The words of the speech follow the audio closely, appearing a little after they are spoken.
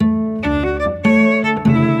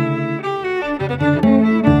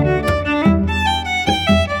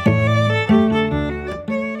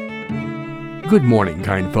Good morning,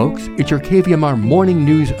 kind folks. It's your KVMR Morning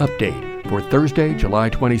News Update for Thursday, July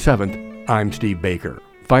 27th. I'm Steve Baker.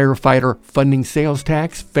 Firefighter funding sales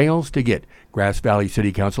tax fails to get Grass Valley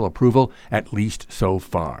City Council approval, at least so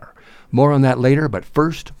far. More on that later, but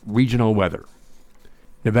first, regional weather.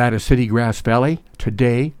 Nevada City, Grass Valley,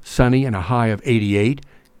 today, sunny and a high of 88,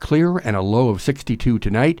 clear and a low of 62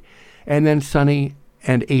 tonight, and then sunny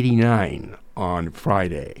and 89 on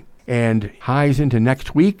Friday. And highs into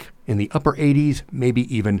next week in the upper 80s,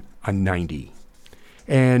 maybe even a 90.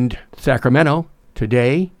 And Sacramento,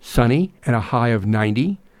 today, sunny and a high of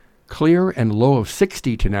 90, clear and low of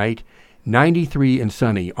 60 tonight, 93 and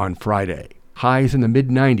sunny on Friday. Highs in the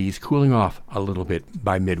mid-90s, cooling off a little bit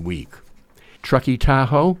by midweek. Truckee,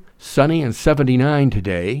 Tahoe, sunny and 79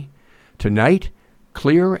 today. Tonight,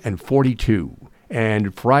 clear and 42.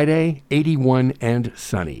 And Friday, 81 and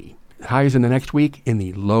sunny. Highs in the next week in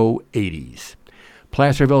the low 80s.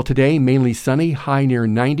 Placerville today, mainly sunny, high near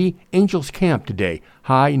 90. Angels Camp today,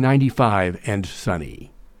 high 95 and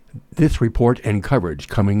sunny. This report and coverage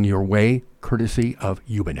coming your way courtesy of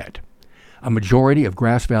Ubinet. A majority of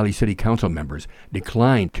Grass Valley City Council members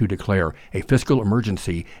declined to declare a fiscal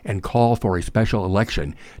emergency and call for a special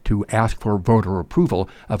election to ask for voter approval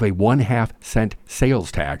of a 1/2 cent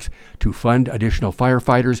sales tax to fund additional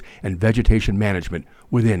firefighters and vegetation management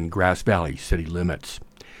within Grass Valley city limits.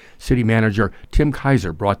 City Manager Tim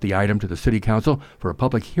Kaiser brought the item to the City Council for a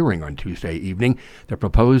public hearing on Tuesday evening. The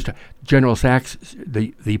proposed general sales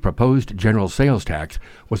tax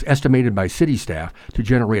was estimated by city staff to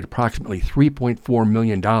generate approximately $3.4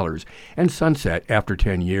 million and sunset after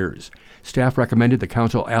 10 years. Staff recommended the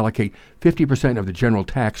council allocate 50% of the general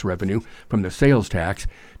tax revenue from the sales tax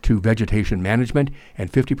to vegetation management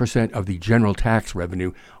and 50% of the general tax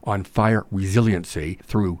revenue on fire resiliency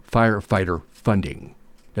through firefighter funding.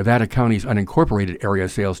 Nevada County's unincorporated area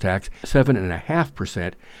sales tax,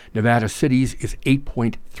 7.5%. Nevada City's is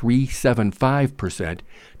 8.375%.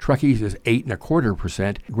 Truckee's is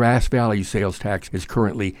 8.25%. Grass Valley's sales tax is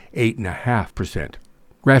currently 8.5%.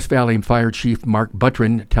 Grass Valley Fire Chief Mark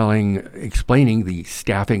Buttrin explaining the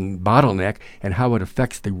staffing bottleneck and how it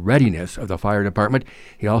affects the readiness of the fire department.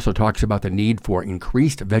 He also talks about the need for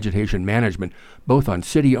increased vegetation management, both on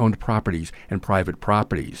city-owned properties and private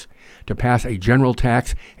properties. To pass a general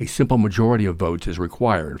tax, a simple majority of votes is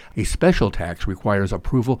required. A special tax requires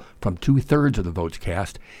approval from 2/3 of the votes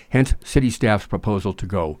cast, hence city staff's proposal to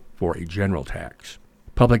go for a general tax.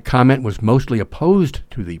 Public comment was mostly opposed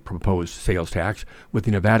to the proposed sales tax, with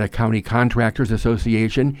the Nevada County Contractors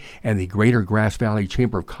Association and the Greater Grass Valley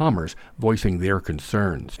Chamber of Commerce voicing their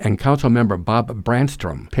concerns. And Councilmember Bob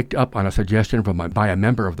Brandstrom picked up on a suggestion by a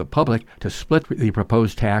member of the public to split the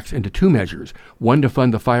proposed tax into two measures, one to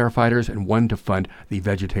fund the firefighters and one to fund the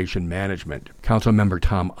vegetation management. Councilmember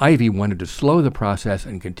Tom Ivey wanted to slow the process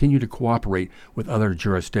and continue to cooperate with other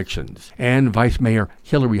jurisdictions. And Vice Mayor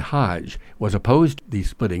Hillary Hodge was opposed to the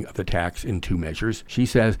splitting of the tax in two measures. She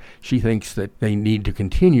says she thinks that they need to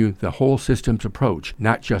continue the whole system's approach,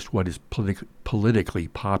 not just what is politically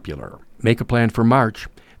popular. Make a plan for March.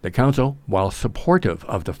 The council, while supportive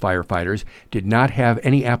of the firefighters, did not have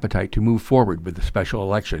any appetite to move forward with the special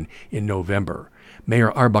election in November.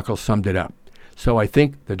 Mayor Arbuckle summed it up. So I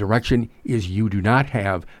think the direction is you do not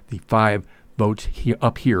have the 5 votes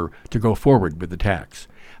up here to go forward with the tax.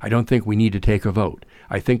 I don't think we need to take a vote.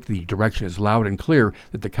 I think the direction is loud and clear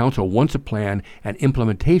that the council wants a plan and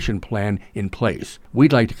implementation plan in place.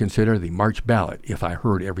 We'd like to consider the March ballot, if I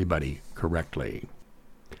heard everybody correctly.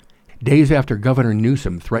 Days after Governor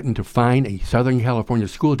Newsom threatened to fine a Southern California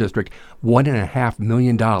school district $1.5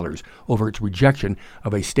 million over its rejection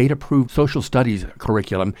of a state-approved social studies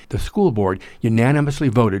curriculum, the school board unanimously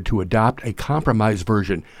voted to adopt a compromise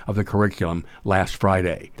version of the curriculum last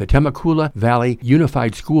Friday. The Temecula Valley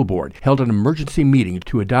Unified School Board held an emergency meeting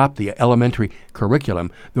to adopt the elementary curriculum,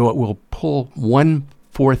 though it will pull one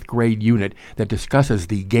 4th grade unit that discusses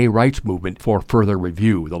the gay rights movement for further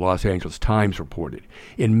review, the Los Angeles Times reported.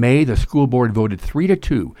 In May, the school board voted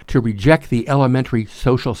 3-2 to reject the elementary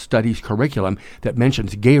social studies curriculum that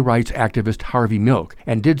mentions gay rights activist Harvey Milk,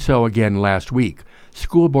 and did so again last week.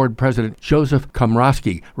 School Board President Joseph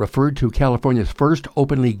Komrosky referred to California's first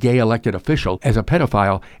openly gay elected official as a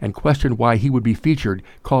pedophile and questioned why he would be featured,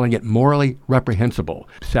 calling it morally reprehensible,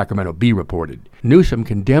 Sacramento Bee reported. Newsom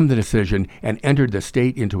condemned the decision and entered the state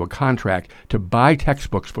state into a contract to buy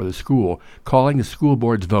textbooks for the school, calling the school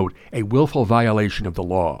board's vote a willful violation of the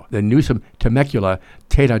law. The Newsom-Temecula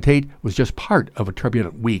tete-a-tete was just part of a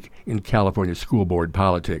turbulent week in California school board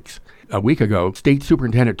politics. A week ago, State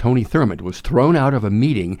Superintendent Tony Thurmond was thrown out of a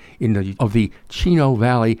meeting of the Chino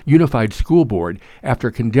Valley Unified School Board after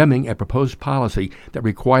condemning a proposed policy that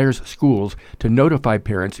requires schools to notify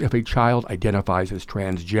parents if a child identifies as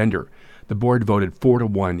transgender. The board voted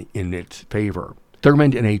 4-1 in its favor.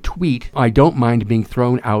 Thurmond, in a tweet, "I don't mind being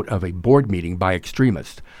thrown out of a board meeting by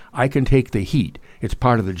extremists. I can take the heat. It's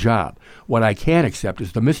part of the job. What I can't accept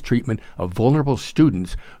is the mistreatment of vulnerable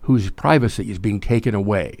students whose privacy is being taken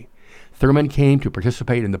away." Thurmond came to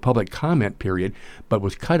participate in the public comment period, but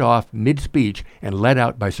was cut off mid-speech and led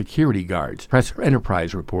out by security guards, Press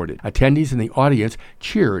Enterprise reported. Attendees in the audience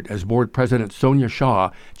cheered as Board President Sonia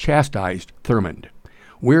Shaw chastised Thurmond.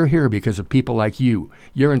 "We're here because of people like you.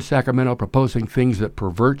 You're in Sacramento proposing things that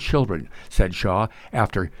pervert children," said Shaw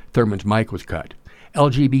after Thurmond's mic was cut.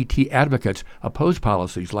 LGBT advocates oppose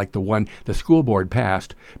policies like the one the school board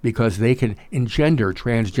passed because they can engender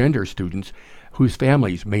transgender students whose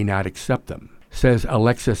families may not accept them, says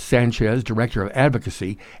Alexis Sanchez, Director of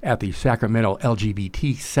Advocacy at the Sacramento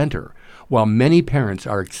LGBT Center. While many parents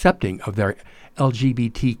are accepting of their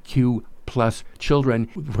LGBTQ plus children,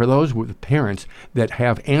 for those with parents that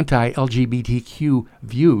have anti-LGBTQ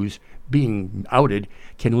views, being outed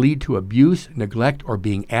can lead to abuse, neglect, or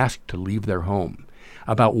being asked to leave their home.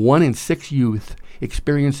 About 1 in 6 youth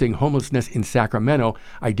experiencing homelessness in Sacramento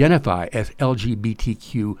identify as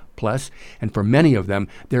LGBTQ+, and for many of them,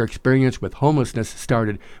 their experience with homelessness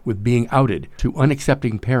started with being outed to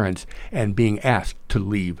unaccepting parents and being asked to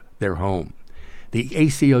leave their home. The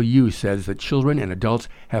ACLU says that children and adults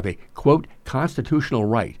have a, quote, constitutional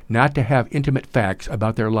right not to have intimate facts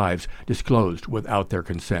about their lives disclosed without their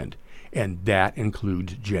consent, and that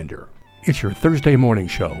includes gender. It's your Thursday morning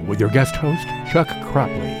show with your guest host, Chuck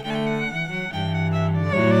Cropley.